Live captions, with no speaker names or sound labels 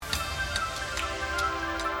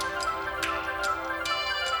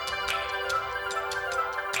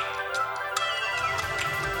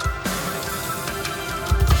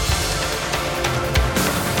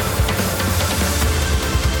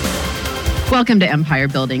Welcome to Empire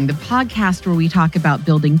Building, the podcast where we talk about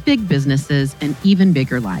building big businesses and even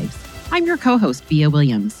bigger lives. I'm your co-host, Bea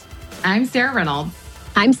Williams. I'm Sarah Reynolds.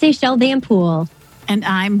 I'm Seychelle Van Poole. And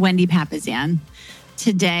I'm Wendy Papazian.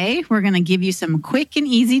 Today, we're going to give you some quick and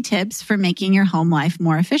easy tips for making your home life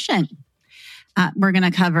more efficient. We're going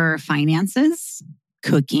to cover finances,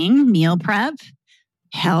 cooking, meal prep,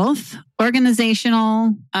 health,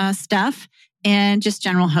 organizational stuff, and just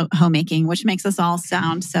general homemaking, which makes us all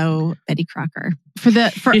sound so Betty Crocker.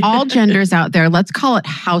 For all genders out there, let's call it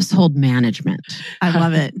household management. I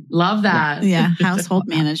love it. Love that. Yeah, household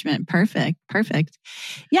management. Perfect.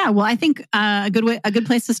 Yeah, well, I think a good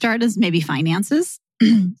place to start is maybe finances.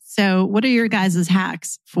 So, what are your guys'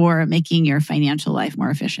 hacks for making your financial life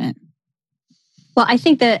more efficient? Well, I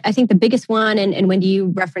think the biggest one, and Wendy, you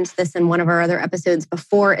referenced this in one of our other episodes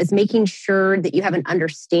before, is making sure that you have an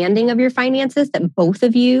understanding of your finances, that both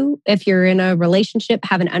of you, if you're in a relationship,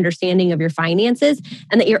 have an understanding of your finances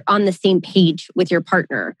and that you're on the same page with your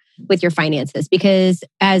partner with your finances. Because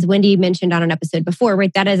as Wendy mentioned on an episode before,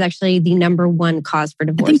 right, that is actually the number one cause for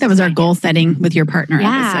divorce. I think that was our goal setting with your partner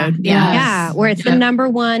episode. Yeah, where it's the number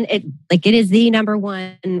one, it is the number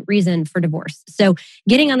one reason for divorce. So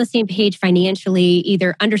getting on the same page financially,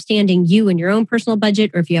 either understanding you and your own personal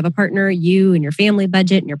budget, or if you have a partner, you and your family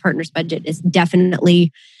budget and your partner's budget is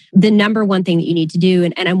definitely the number one thing that you need to do.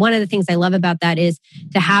 And one of the things I love about that is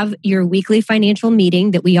to have your weekly financial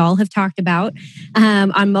meeting that we all have talked about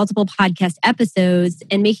on multiple podcast episodes,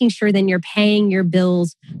 and making sure then you're paying your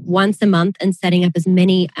bills once a month and setting up as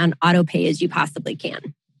many on auto pay as you possibly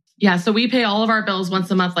can. Yeah, so we pay all of our bills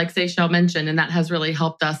once a month, like Seychelle mentioned, and that has really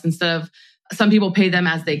helped us. Instead of some people pay them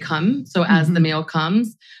as they come, so as the mail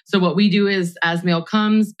comes. So what we do is, as mail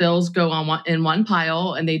comes, bills go on in one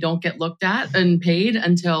pile, and they don't get looked at and paid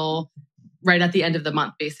until right at the end of the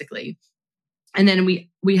month, basically. And then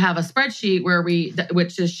we have a spreadsheet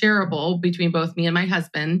which is shareable between both me and my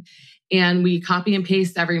husband, and we copy and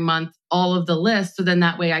paste every month all of the lists. So then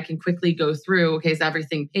that way I can quickly go through, okay, is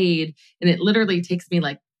everything paid? And it literally takes me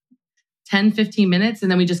like 10, 15 minutes, and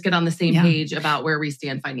then we just get on the same page about where we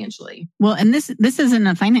stand financially. Well, and this isn't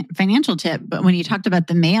a financial tip, but when you talked about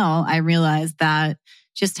the mail, I realized that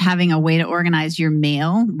just having a way to organize your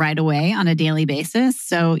mail right away on a daily basis.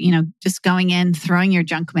 So, just going in, throwing your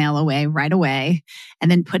junk mail away right away, and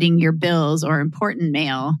then putting your bills or important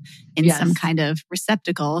mail in some kind of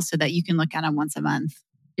receptacle so that you can look at them once a month.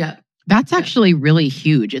 Yeah. That's actually really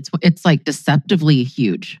huge. It's like deceptively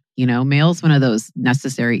huge. Mail's one of those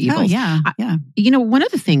necessary evils. Oh, yeah. One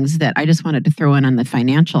of the things that I just wanted to throw in on the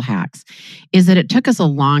financial hacks is that it took us a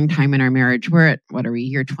long time in our marriage. We're at,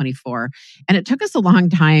 year 24. And it took us a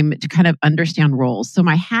long time to kind of understand roles. So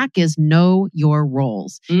my hack is know your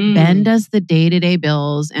roles. Ben does the day-to-day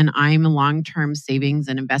bills, and I'm long-term savings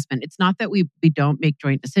and investment. It's not that we don't make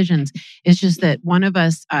joint decisions. It's just that one of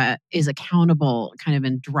us is accountable kind of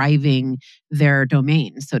in driving their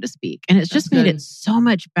domain, so to speak. And it's just made it so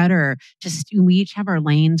much better. We each have our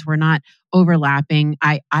lanes. We're not overlapping.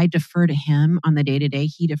 I defer to him on the day-to-day.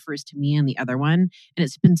 He defers to me on the other one. And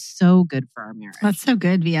it's been so good for our marriage. That's so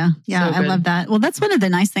good, Via. Yeah, I love that. Well, that's one of the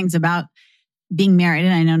nice things about being married.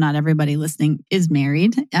 And I know not everybody listening is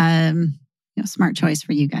married. Smart choice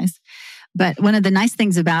for you guys. But one of the nice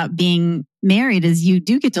things about being married is you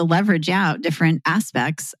do get to leverage out different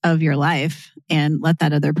aspects of your life and let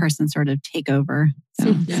that other person sort of take over.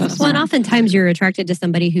 Well, and oftentimes you're attracted to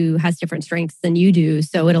somebody who has different strengths than you do.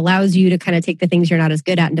 So it allows you to kind of take the things you're not as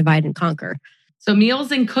good at and divide and conquer. So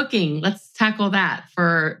meals and cooking, let's tackle that.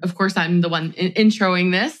 Of course, I'm the one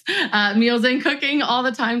introing this. Meals and cooking, all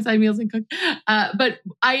the times I meals and cook. But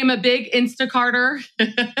I am a big Instacarter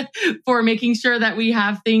for making sure that we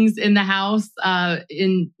have things in the house,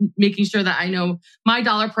 in making sure that I know my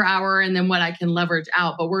dollar per hour and then what I can leverage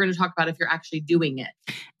out. But we're going to talk about if you're actually doing it.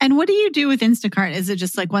 And what do you do with Instacart? Is it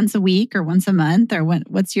just like once a week or once a month, or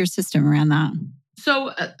what's your system around that?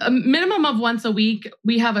 So a minimum of once a week,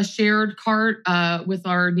 we have a shared cart with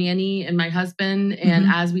our nanny and my husband. And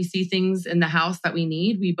as we see things in the house that we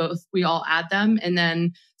need, we all add them. And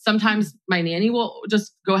then sometimes my nanny will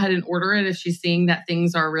just go ahead and order it if she's seeing that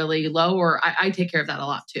things are really low, or I take care of that a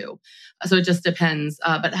lot too. So it just depends.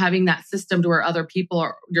 But having that system to where other people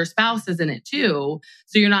or your spouse is in it too,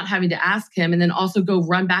 so you're not having to ask him and then also go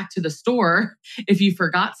run back to the store if you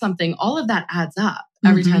forgot something, all of that adds up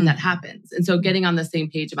every time that happens. And so getting on the same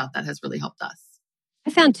page about that has really helped us. I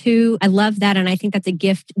found too, I love that. And I think that's a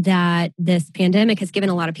gift that this pandemic has given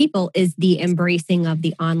a lot of people, is the embracing of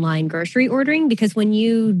the online grocery ordering. Because when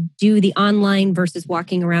you do the online versus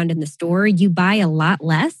walking around in the store, you buy a lot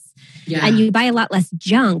less Yeah. And you buy a lot less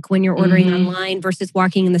junk when you're ordering online versus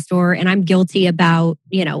walking in the store. And I'm guilty about,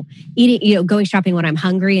 eating, going shopping when I'm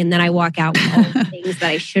hungry. And then I walk out with all the things that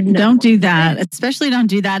I shouldn't. Don't do that. Especially don't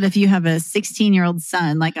do that if you have a 16-year-old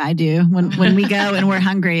son like I do. When we go and we're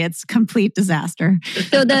hungry, it's complete disaster.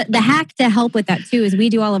 So the hack to help with that too is we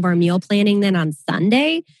do all of our meal planning then on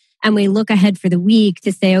Sunday. And we look ahead for the week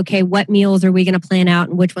to say, okay, what meals are we going to plan out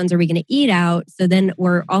and which ones are we going to eat out? So then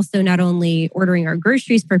we're also not only ordering our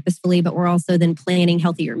groceries purposefully, but we're also then planning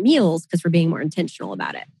healthier meals because we're being more intentional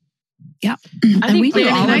about it. Yeah. And we do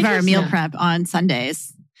all of our meal prep on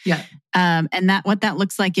Sundays. Yeah. And what that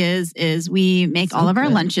looks like is we make all of our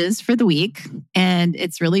lunches for the week. And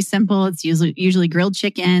it's really simple. It's usually grilled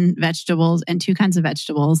chicken, vegetables, and 2 kinds of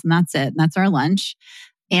vegetables. And that's it. And that's our lunch.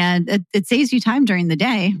 And it saves you time during the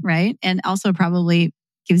day, right? And also probably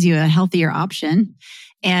gives you a healthier option.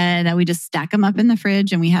 And we just stack them up in the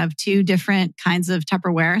fridge. And we have 2 different kinds of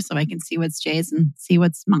Tupperware, so I can see what's Jay's and see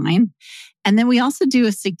what's mine. And then we also do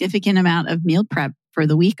a significant amount of meal prep for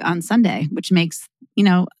the week on Sunday, which makes,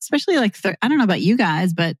 especially I don't know about you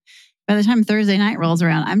guys, but by the time Thursday night rolls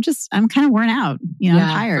around, I'm kind of worn out, I'm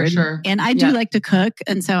tired. For sure. And I do like to cook.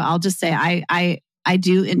 And so I'll just say I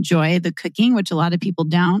do enjoy the cooking, which a lot of people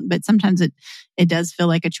don't, but sometimes it does feel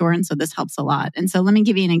like a chore. And so this helps a lot. And so let me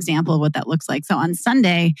give you an example of what that looks like. So on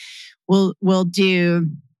Sunday, we'll do,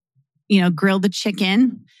 grill the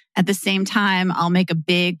chicken. At the same time, I'll make a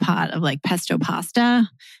big pot of pesto pasta.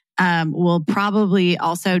 We'll probably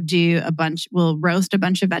also we'll roast a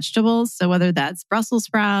bunch of vegetables. So whether that's Brussels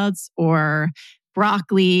sprouts or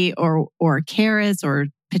broccoli or carrots or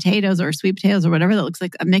potatoes or sweet potatoes or whatever that looks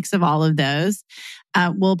like, a mix of all of those.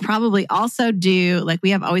 We'll probably also do,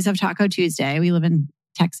 we always have Taco Tuesday. We live in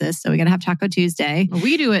Texas, so we got to have Taco Tuesday. Well,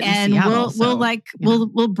 we do it and in Seattle.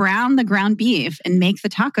 We'll brown the ground beef and make the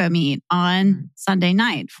taco meat on Sunday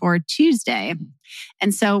night for Tuesday.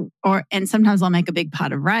 And sometimes I'll make a big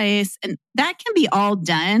pot of rice, and that can be all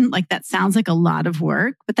done. That sounds like a lot of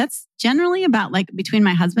work, but that's generally about between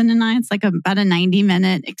my husband and I, it's about a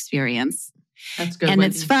 90-minute experience. That's good. And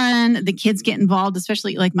it's fun. The kids get involved,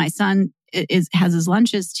 especially my son has his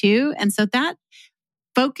lunches too. And so that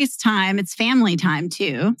focus time, it's family time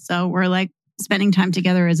too. So we're spending time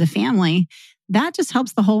together as a family. That just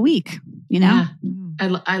helps the whole week, Yeah,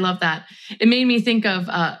 I love that. It made me think of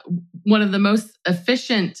one of the most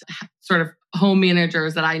efficient sort of home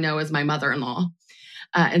managers that I know is my mother-in-law.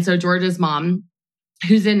 And so George's mom,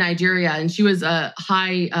 who's in Nigeria, and she was a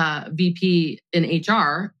high VP in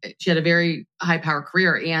HR. She had a very high power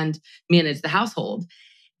career and managed the household.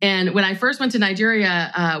 And when I first went to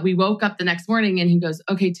Nigeria, we woke up the next morning and he goes,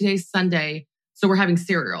 okay, today's Sunday, so we're having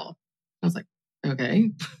cereal. I was like, okay.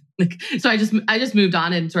 So I just moved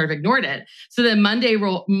on and sort of ignored it. So then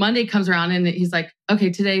Monday comes around and he's like, okay,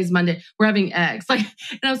 today's Monday, we're having eggs. And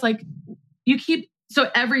I was like, so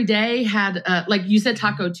every day had, you said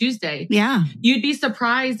Taco Tuesday. Yeah. You'd be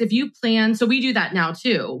surprised if you plan. So we do that now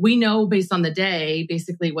too. We know based on the day,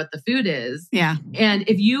 basically what the food is. Yeah. And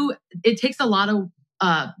it takes a lot of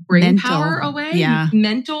brain power away,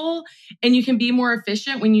 mental, and you can be more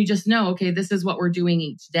efficient when you just know, okay, this is what we're doing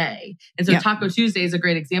each day. And so Taco Tuesday is a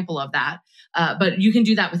great example of that. But you can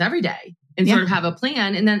do that with every day and sort of have a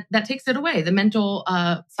plan. And then that takes it away. The mental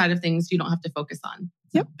side of things you don't have to focus on.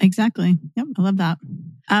 Yep, exactly. Yep, I love that.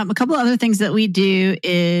 A couple other things that we do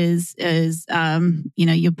is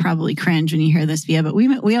you'll probably cringe when you hear this, Via, but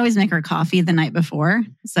we always make our coffee the night before.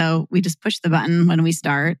 So we just push the button when we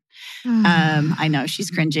start. I know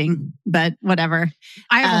she's cringing, but whatever.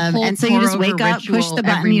 I have a whole and so you just wake up, push the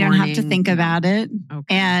button. You don't have to think about it.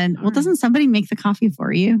 Okay. And doesn't somebody make the coffee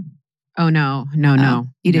for you? Oh, no.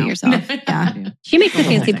 You do it yourself. Yeah. She makes a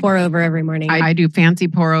fancy pour over every morning. I do fancy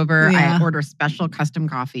pour over. Yeah. I order special custom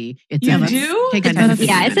coffee. You do?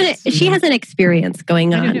 She has an experience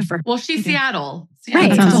going on. Well, she's Seattle.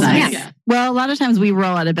 Right. Nice. Yeah. Well, a lot of times we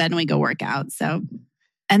roll out of bed and we go work out. So,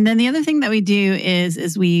 and then the other thing that we do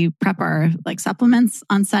is we prep our supplements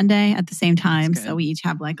on Sunday at the same time. So we each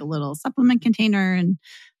have a little supplement container and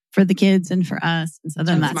for the kids and for us. And so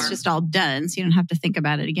then that's just all done. So you don't have to think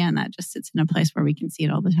about it again. That just sits in a place where we can see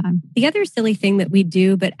it all the time. The other silly thing that we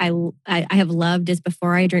do, but I have loved, is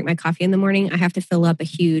before I drink my coffee in the morning, I have to fill up a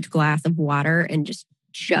huge glass of water and just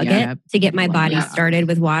chug it to get my body started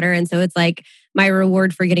with water. And so it's my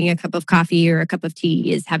reward for getting a cup of coffee or a cup of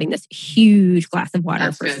tea is having this huge glass of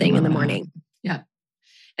water first thing in the morning. Yeah.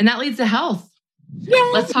 And that leads to health. Yay.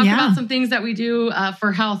 Let's talk about some things that we do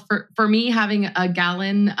for health. For me, having a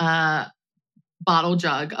gallon bottle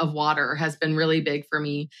jug of water has been really big for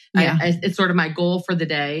me. Yeah. It's sort of my goal for the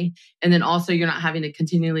day. And then also you're not having to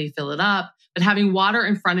continually fill it up. But having water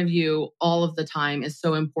in front of you all of the time is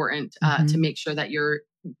so important to make sure that you're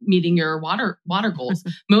meeting your water goals.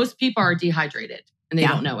 Most people are dehydrated and they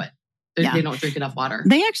don't know it. They don't drink enough water.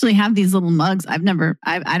 They actually have these little mugs. I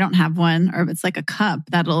don't have one, or it's like a cup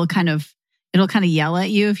that'll kind of yell at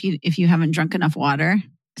you if you haven't drunk enough water.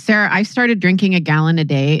 Sarah, I started drinking a gallon a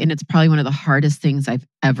day, and it's probably one of the hardest things I've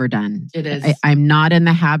ever done. It is. I'm not in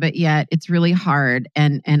the habit yet. It's really hard,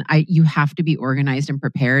 and you have to be organized and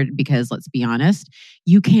prepared, because let's be honest,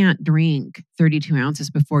 you can't drink 32 ounces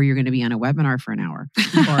before you're going to be on a webinar for an hour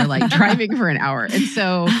or like driving for an hour. And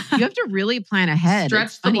so you have to really plan ahead.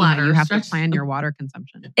 Stretch the bladder. You have to plan your water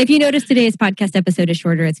consumption. If you notice today's podcast episode is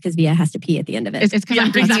shorter, it's because Via has to pee at the end of it. It's because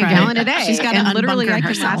I'm drinking a gallon a day. She's got to literally unbunker I can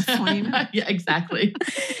herself. last 20 minutes. Yeah, exactly.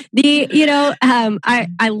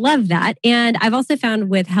 I love that. And I've also found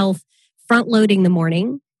with health, front loading the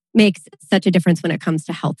morning makes such a difference when it comes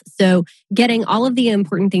to health. So getting all of the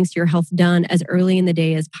important things to your health done as early in the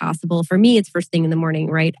day as possible. For me, it's first thing in the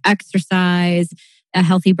morning, right? Exercise, a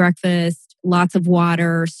healthy breakfast, lots of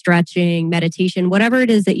water, stretching, meditation, whatever it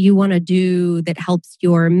is that you want to do that helps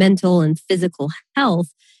your mental and physical health.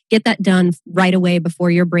 Get that done right away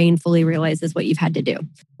before your brain fully realizes what you've had to do.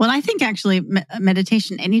 Well, I think actually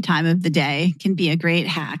meditation any time of the day can be a great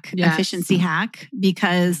hack, efficiency hack,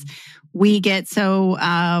 because we get so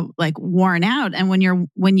worn out. And when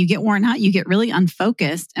you get worn out, you get really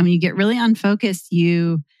unfocused. And when you get really unfocused,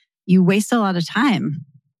 you waste a lot of time.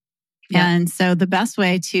 Yeah. And so the best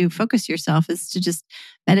way to focus yourself is to just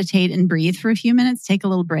meditate and breathe for a few minutes, take a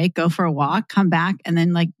little break, go for a walk, come back, and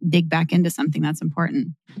then dig back into something that's important.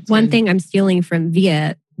 One thing I'm stealing from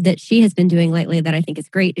Via that she has been doing lately that I think is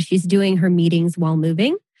great is she's doing her meetings while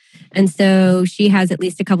moving. And so she has at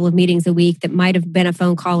least a couple of meetings a week that might have been a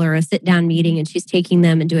phone call or a sit-down meeting, and she's taking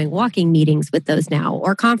them and doing walking meetings with those now,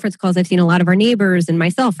 or conference calls. I've seen a lot of our neighbors and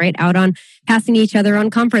myself, right, out on passing each other on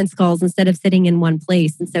conference calls instead of sitting in one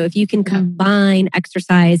place. And so if you can combine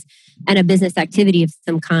exercise and a business activity of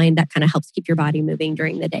some kind, that kind of helps keep your body moving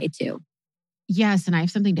during the day too. Yes, and I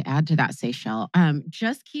have something to add to that, Seychelle.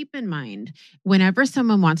 Just keep in mind, whenever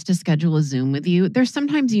someone wants to schedule a Zoom with you, there's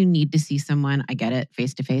sometimes you need to see someone. I get it,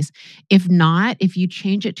 face to face. If not, if you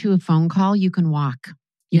change it to a phone call, you can walk.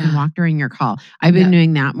 You can walk during your call. I've been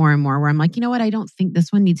doing that more and more, where I'm like, you know what? I don't think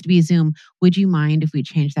this one needs to be a Zoom. Would you mind if we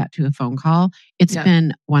change that to a phone call? It's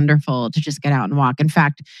been wonderful to just get out and walk. In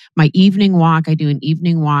fact, my evening walk, I do an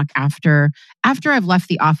evening walk after I've left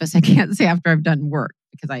the office. I can't say after I've done work,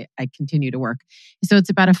 because I continue to work. So it's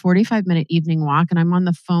about a 45-minute evening walk, and I'm on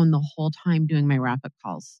the phone the whole time doing my wrap-up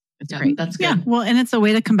calls. It's great. That's good. Yeah, well, and it's a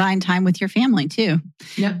way to combine time with your family too.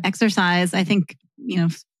 Yeah. Exercise, I think,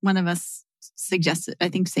 one of us suggested, I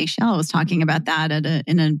think Seychelle was talking about that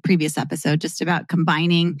in a previous episode, just about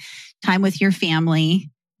combining time with your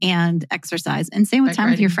family and exercise. And same with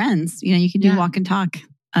time with your friends. You can do walk and talk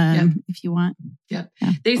if you want. Yeah.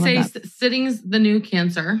 They say sitting's the new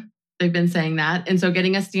cancer. They've been saying that. And so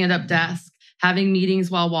getting a stand-up desk, having meetings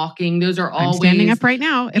while walking, those are all standing up right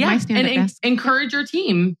now at my stand-up desk. Encourage your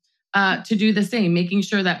team to do the same, making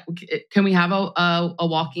sure that can we have a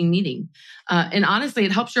walking meeting? And honestly,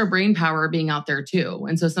 it helps your brain power being out there too.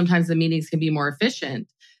 And so sometimes the meetings can be more efficient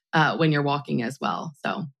when you're walking as well.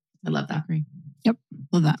 So I love that. Yep.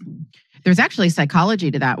 Love that. There's actually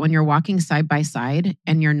psychology to that. When you're walking side by side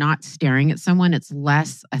and you're not staring at someone, it's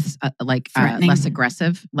less less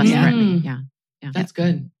aggressive, less threatening. Yeah. That's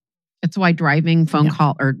good. It's why driving phone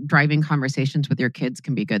call or driving conversations with your kids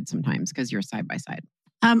can be good sometimes, because you're side by side.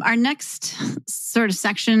 Our next sort of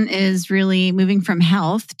section is really moving from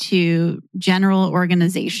health to general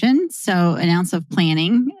organization. So an ounce of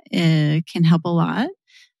planning can help a lot.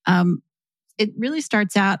 It really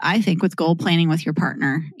starts out, I think, with goal planning with your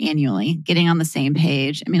partner annually, getting on the same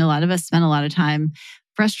page. I mean, a lot of us spend a lot of time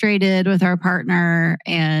frustrated with our partner,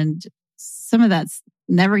 and some of that's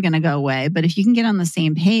never going to go away. But if you can get on the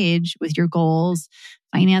same page with your goals,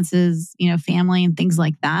 finances, family and things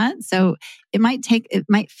like that. So it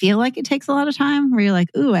might feel like it takes a lot of time, where you're like,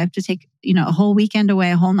 ooh, I have to take, a whole weekend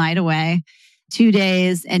away, a whole night away, 2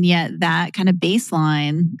 days. And yet that kind of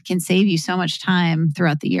baseline can save you so much time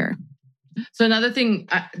throughout the year. So another thing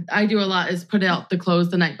I do a lot is put out the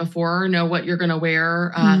clothes the night before, know what you're going to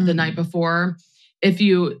wear the night before. If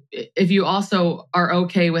you also are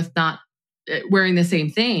okay with not wearing the same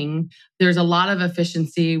thing, there's a lot of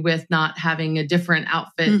efficiency with not having a different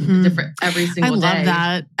outfit, different every single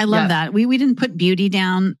day. I love that. We didn't put beauty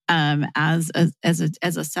down as a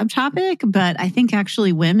subtopic, but I think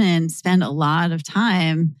actually women spend a lot of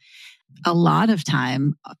time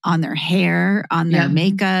on their hair, on their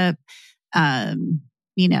makeup.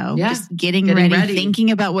 just getting ready,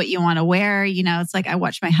 thinking about what you want to wear. It's like I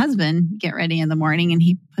watch my husband get ready in the morning and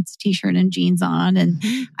he puts a t-shirt and jeans on and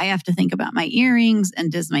I have to think about my earrings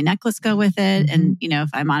and does my necklace go with it? And, if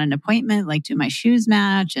I'm on an appointment, like do my shoes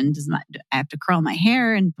match and I have to curl my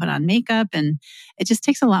hair and put on makeup, and it just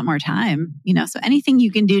takes a lot more time, so anything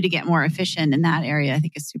you can do to get more efficient in that area, I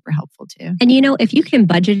think is super helpful too. And, if you can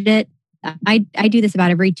budget it, I do this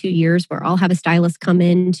about every 2 years where I'll have a stylist come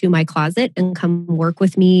into my closet and come work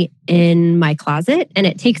with me in my closet. And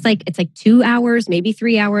it takes it's 2 hours, maybe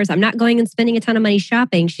 3 hours. I'm not going and spending a ton of money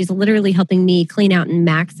shopping. She's literally helping me clean out and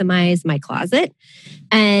maximize my closet.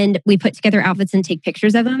 And we put together outfits and take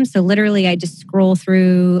pictures of them. So literally I just scroll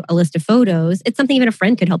through a list of photos. It's something even a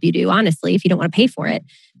friend could help you do, honestly, if you don't want to pay for it.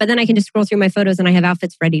 But then I can just scroll through my photos and I have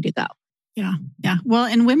outfits ready to go. Yeah. Yeah. Well,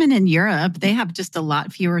 and women in Europe, they have just a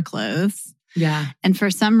lot fewer clothes. Yeah. And for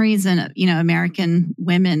some reason, American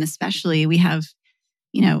women, especially, we have,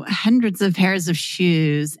 hundreds of pairs of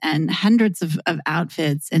shoes and hundreds of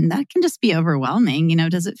outfits. And that can just be overwhelming.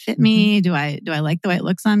 Does it fit me? Do I like the way it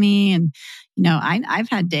looks on me? And, I've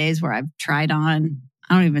had days where I've tried on,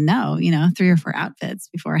 I don't even know, 3 or 4 outfits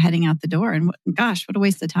before heading out the door. And gosh, what a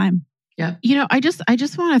waste of time. Yeah. I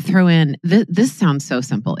just want to throw in, this sounds so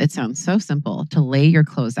simple. It sounds so simple to lay your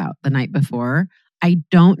clothes out the night before. I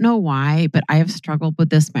don't know why, but I have struggled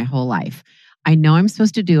with this my whole life. I know I'm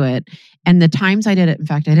supposed to do it. And the times I did it, in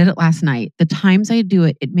fact, I did it last night. The times I do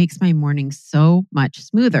it, it makes my morning so much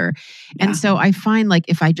smoother. Yeah. And so I find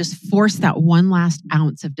if I just force that one last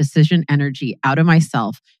ounce of decision energy out of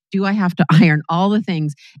myself, do I have to iron all the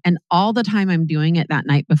things? And all the time I'm doing it that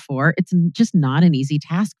night before, it's just not an easy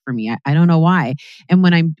task for me. I don't know why. And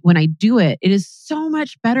when I do it, it is so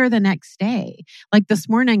much better the next day. Like this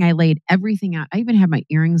morning, I laid everything out. I even had my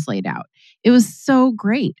earrings laid out. It was so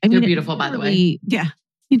great. You're beautiful, by the way. Yeah.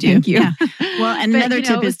 You do. Thank you. Yeah. Well, and another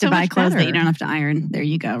tip is to buy clothes that you don't have to iron. There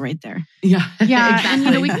you go, right there. Yeah. Yeah. Exactly.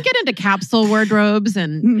 And we can get into capsule wardrobes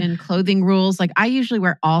and clothing rules. Like I usually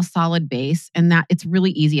wear all solid base, and that it's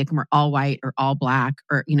really easy. I can wear all white or all black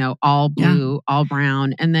or, all blue, all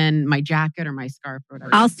brown, and then my jacket or my scarf or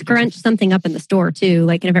whatever. I'll scrunch something up in the store too.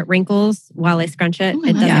 Like if it wrinkles while I scrunch it,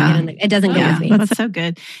 it doesn't go with me. That's so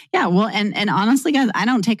good. Yeah. Well, and honestly, guys, I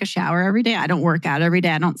don't take a shower every day. I don't work out every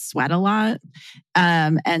day. I don't sweat a lot.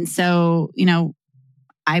 And so,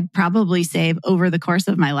 I probably save over the course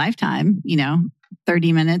of my lifetime,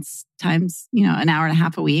 30 minutes times, an hour and a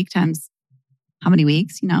half a week times how many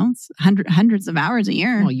weeks, it's hundreds of hours a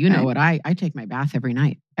year. Well, know what I take my bath every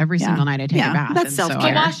night. Every single night I take a bath. That's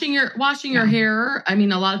self-care. Washing your hair. I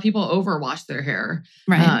mean, a lot of people overwash their hair.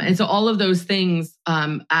 Right. And so all of those things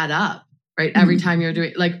add up, right? Every time you're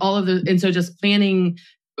doing all of the, and so just planning,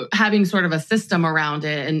 having sort of a system around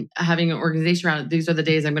it and having an organization around it. These are the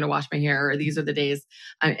days I'm going to wash my hair, or these are the days.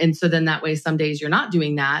 And so then that way, some days you're not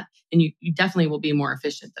doing that, and you definitely will be more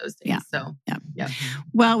efficient those days. Yeah. So, yeah.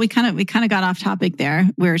 Well, we kind of got off topic there.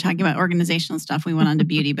 We were talking about organizational stuff. We went on to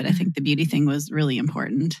beauty, but I think the beauty thing was really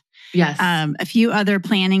important. Yes. A few other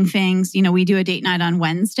planning things. We do a date night on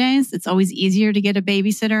Wednesdays. It's always easier to get a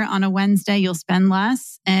babysitter on a Wednesday. You'll spend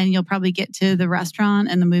less and you'll probably get to the restaurant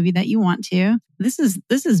and the movie that you want to. This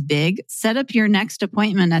is big. Set up your next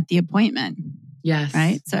appointment at the appointment. Yes.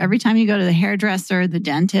 Right. So every time you go to the hairdresser, the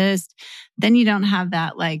dentist, then you don't have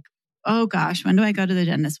that oh gosh, when do I go to the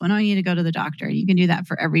dentist? When do I need to go to the doctor? You can do that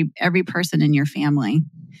for every person in your family.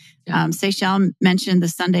 Yeah. Seychelle mentioned the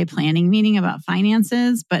Sunday planning meeting about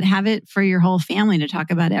finances, but have it for your whole family to talk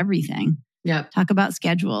about everything. Yeah. Talk about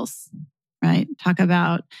schedules, right? Talk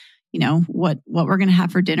about, what we're going to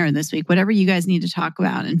have for dinner this week, whatever you guys need to talk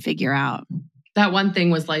about and figure out. That one thing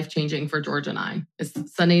was life-changing for George and I. Is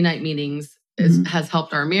Sunday night meetings has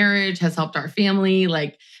helped our marriage, has helped our family,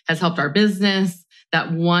 has helped our business.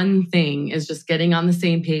 That one thing is just getting on the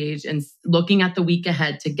same page and looking at the week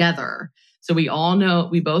ahead together. So we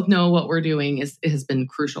both know what we're doing has been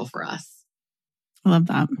crucial for us. I love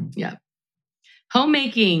that. Yeah.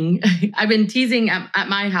 Homemaking. I've been teasing at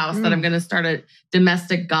my house that I'm going to start a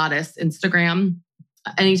domestic goddess Instagram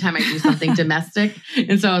anytime I do something domestic.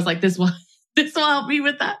 And so I was like, this will help me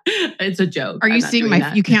with that. It's a joke. Are you seeing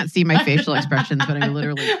you can't see my facial expressions, but I'm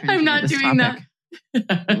literally I'm not doing topic.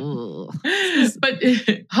 But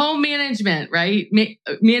home management, right?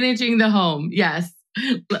 Managing the home. Yes.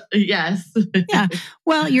 Yes. Yeah.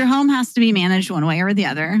 Well, your home has to be managed one way or the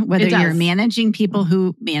other, whether you're managing people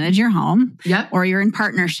who manage your home, or you're in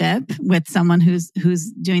partnership with someone who's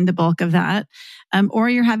doing the bulk of that, or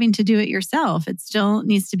you're having to do it yourself. It still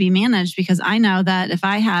needs to be managed, because I know that if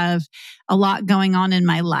I have a lot going on in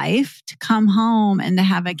my life, to come home and to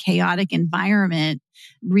have a chaotic environment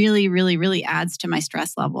really, really, really adds to my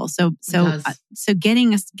stress level. So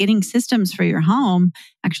getting systems for your home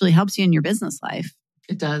actually helps you in your business life.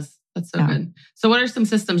 It does. That's so good. So what are some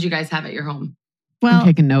systems you guys have at your home? Well, I'm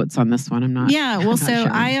taking notes on this one. I'm not. Yeah. Well, sure.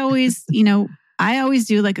 I always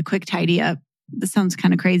do like a quick tidy up. This sounds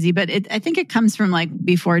kind of crazy, but I think it comes from like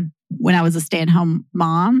before, when I was a stay-at-home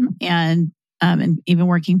mom and even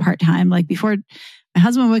working part-time. Like before my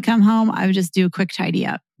husband would come home, I would just do a quick tidy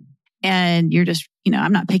up. And you're just,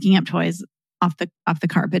 I'm not picking up toys off the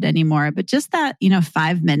carpet anymore, but just that,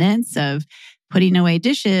 5 minutes of putting away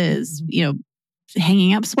dishes,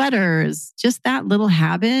 hanging up sweaters, just that little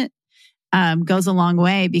habit goes a long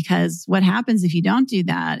way, because what happens if you don't do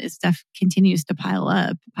that is stuff continues to pile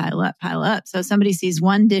up. So somebody sees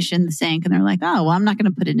one dish in the sink and they're like, oh, well, I'm not going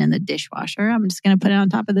to put it in the dishwasher. I'm just going to put it on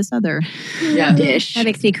top of this other dish. That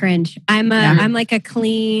makes me cringe. I'm like a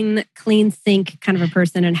clean sink kind of a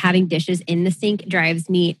person, and having dishes in the sink drives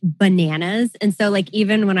me bananas. And so like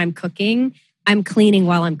even when I'm cooking, I'm cleaning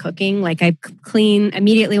while I'm cooking. Like I clean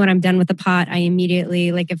immediately when I'm done with the pot. I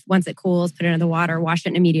immediately, like if once it cools, put it in the water, wash it,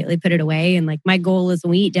 and immediately put it away. And like my goal is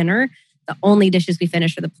when we eat dinner, the only dishes we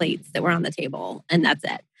finish are the plates that were on the table, and that's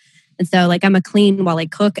it. And so like I'm a clean while I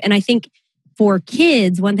cook. And I think for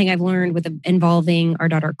kids, one thing I've learned with involving our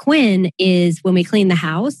daughter Quinn is when we clean the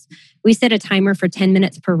house, we set a timer for 10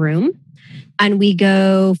 minutes per room, and we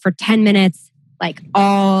go for 10 minutes like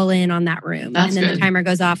all in on that room. That's and then good. The timer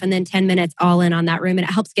goes off, and then 10 minutes all in on that room. And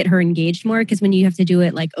it helps get her engaged more, because when you have to do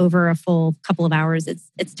it like over a full couple of hours,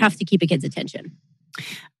 it's tough to keep a kid's attention.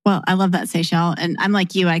 Well, I love that, Seychelle. And I'm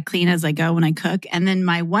like you, I clean as I go when I cook. And then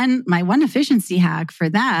my one efficiency hack for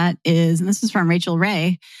that is, and this is from Rachel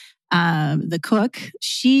Ray, the cook,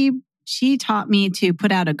 she taught me to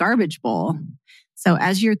put out a garbage bowl. So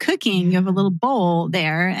as you're cooking, you have a little bowl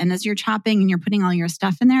there. And as you're chopping and you're putting all your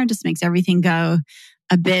stuff in there, it just makes everything go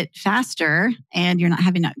a bit faster, and you're not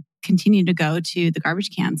having to continue to go to the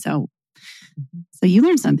garbage can. So you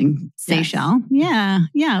learned something, Seychelle. Yes.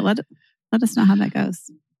 Yeah. Let us know how that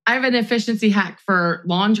goes. I have an efficiency hack for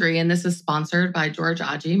laundry, and this is sponsored by George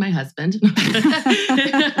Aji, my husband.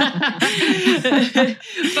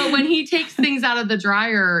 But when he takes things out of the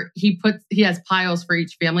dryer, he has piles for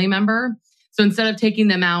each family member. So instead of taking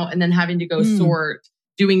them out and then having to go sort,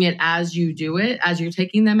 doing it as you do it, as you're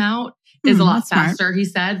taking them out, is a lot faster, smart. He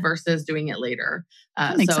said, versus doing it later.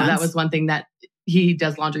 So that was one thing that he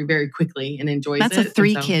does laundry very quickly and enjoys. That's a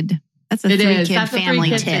three-kid. That's a three-kid family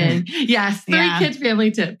tip. Yes, three-kid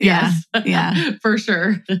family tip. Yes, yeah, for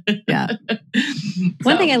sure. Yeah.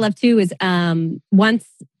 One thing I love too is once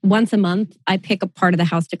a month, I pick a part of the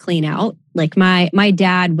house to clean out. Like my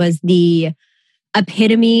dad was the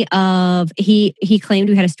epitome of, he claimed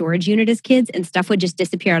we had a storage unit as kids, and stuff would just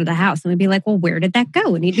disappear out of the house. And we'd be like, well, where did that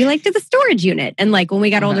go? And he'd be like, to the storage unit. And like when we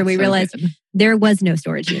got older, we realized there was no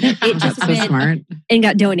storage unit. It just went and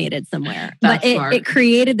got donated somewhere. But it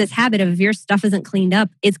created this habit of, if your stuff isn't cleaned up,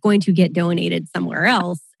 it's going to get donated somewhere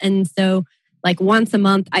else. And so like once a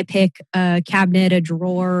month, I pick a cabinet, a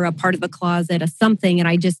drawer, a part of a closet, a something.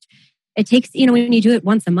 And it takes, when you do it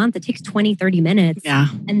once a month, it takes 20, 30 minutes. Yeah.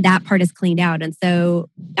 And that part is cleaned out. And so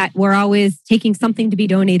we're always taking something to be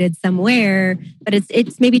donated somewhere, but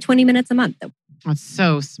it's maybe 20 minutes a month. That's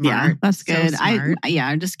so smart. Yeah, that's good. So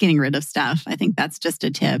just getting rid of stuff. I think that's just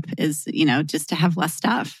a tip is, just to have less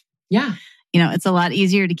stuff. Yeah. It's a lot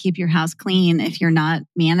easier to keep your house clean if you're not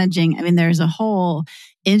managing. I mean, there's a whole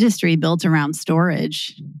industry built around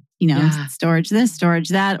storage. Storage this, storage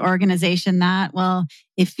that, organization that. Well,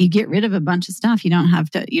 if you get rid of a bunch of stuff, you don't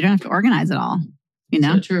have to organize it all.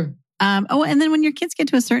 So true. And then when your kids get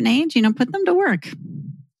to a certain age, put them to work.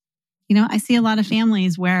 I see a lot of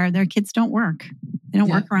families where their kids don't work. They don't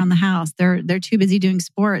work around the house. They're too busy doing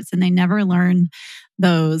sports, and they never learn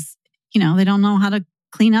those. They don't know how to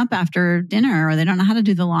clean up after dinner, or they don't know how to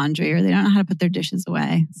do the laundry, or they don't know how to put their dishes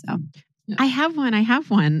away. So. I have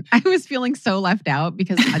one. I was feeling so left out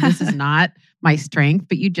because this is not my strength,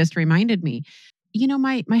 but you just reminded me.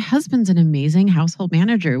 My husband's an amazing household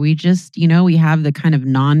manager. We just, we have the kind of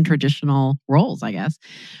non-traditional roles, I guess.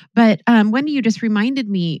 But Wendy, you just reminded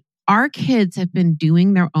me, our kids have been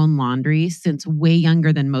doing their own laundry since way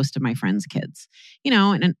younger than most of my friends' kids.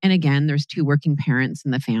 And again, there's 2 working parents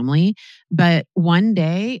in the family. But one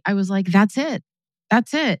day I was like, that's it.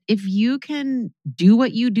 That's it. If you can do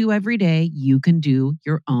what you do every day, you can do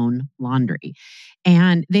your own laundry.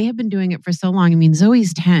 And they have been doing it for so long. I mean,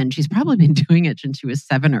 Zoe's 10. She's probably been doing it since she was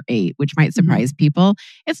 7 or 8, which might surprise people.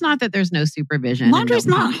 It's not that there's no supervision. Laundry's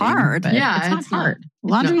not hard. But it's not hard.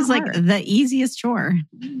 Laundry's like the easiest chore.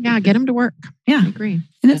 Yeah, get them to work. Yeah. I agree.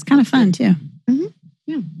 And it's kind of fun too. Mm-hmm.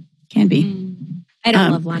 Yeah. Can be. I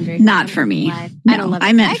don't love laundry. Not for me. No, I don't love it.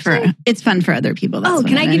 I meant it's fun for other people. That's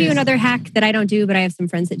can I give you another hack that I don't do, but I have some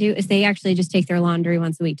friends that do, is they actually just take their laundry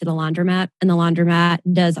once a week to the laundromat, and the laundromat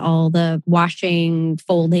does all the washing,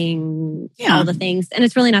 folding, all the things. And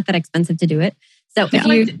it's really not that expensive to do it. So if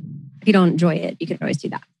you don't enjoy it, you can always do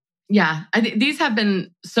that. Yeah, I think these have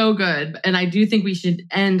been so good. And I do think we should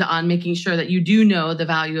end on making sure that you do know the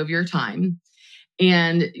value of your time.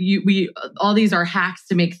 And all these are hacks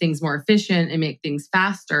to make things more efficient and make things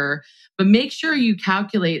faster. But make sure you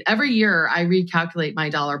calculate. Every year, I recalculate my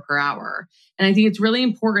dollar per hour. And I think it's really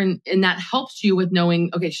important, and that helps you with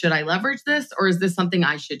knowing, okay, should I leverage this, or is this something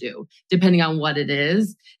I should do, depending on what it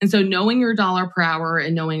is? And so knowing your dollar per hour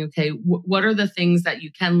and knowing, okay, what are the things that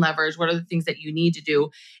you can leverage? What are the things that you need to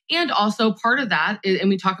do? And also part of that, and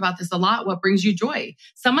we talk about this a lot, what brings you joy?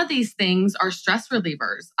 Some of these things are stress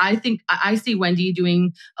relievers. I think I see Wendy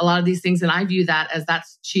doing a lot of these things, and I view that as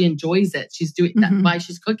she enjoys it. She's doing that while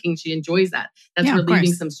she's cooking. She enjoys that. That's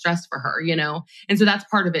relieving some stress for her, And so that's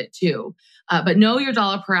part of it too. But know your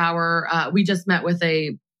dollar per hour. We just met with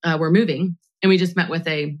we're moving, and we just met with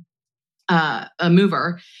a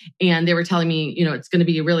mover, and they were telling me, it's going to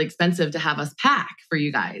be really expensive to have us pack for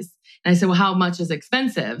you guys. And I said, well, how much is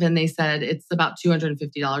expensive? And they said, it's about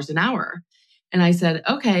 $250 an hour. And I said,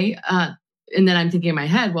 okay. And then I'm thinking in my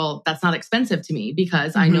head, well, that's not expensive to me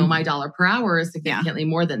because I know my dollar per hour is significantly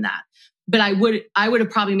more than that. But I would have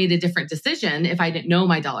probably made a different decision if I didn't know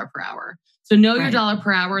my dollar per hour. So know your dollar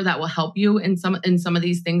per hour. That will help you in some of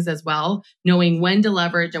these things as well, knowing when to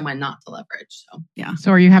leverage and when not to leverage. So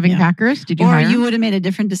So are you having packers? Did you hire? You would have made a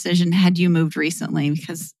different decision had you moved recently,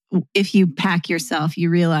 because if you pack yourself, you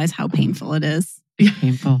realize how painful it is.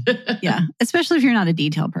 Painful. Yeah. Especially if you're not a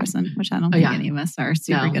detail person, which I don't think any of us are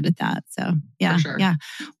super good at that. So For sure. Yeah.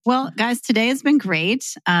 Well, guys, today has been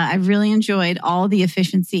great. I've really enjoyed all the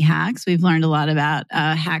efficiency hacks. We've learned a lot about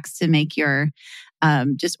hacks to make your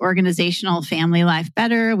just organizational family life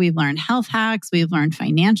better. We've learned health hacks. We've learned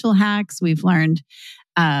financial hacks. We've learned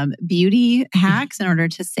beauty hacks in order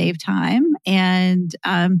to save time. And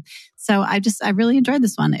so I really enjoyed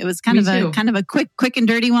this one. It was kind of a quick and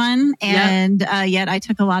dirty one. And yet I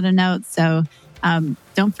took a lot of notes. So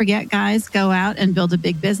don't forget, guys, go out and build a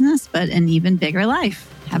big business, but an even bigger life.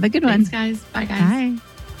 Have a good one. Thanks, guys. Bye, guys. Bye.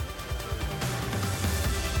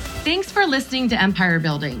 Thanks for listening to Empire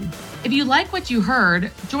Building. If you like what you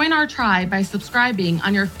heard, join our tribe by subscribing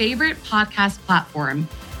on your favorite podcast platform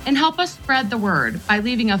and help us spread the word by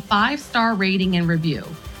leaving a 5-star rating and review.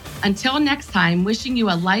 Until next time, wishing you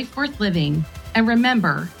a life worth living, and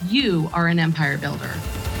remember, you are an empire builder.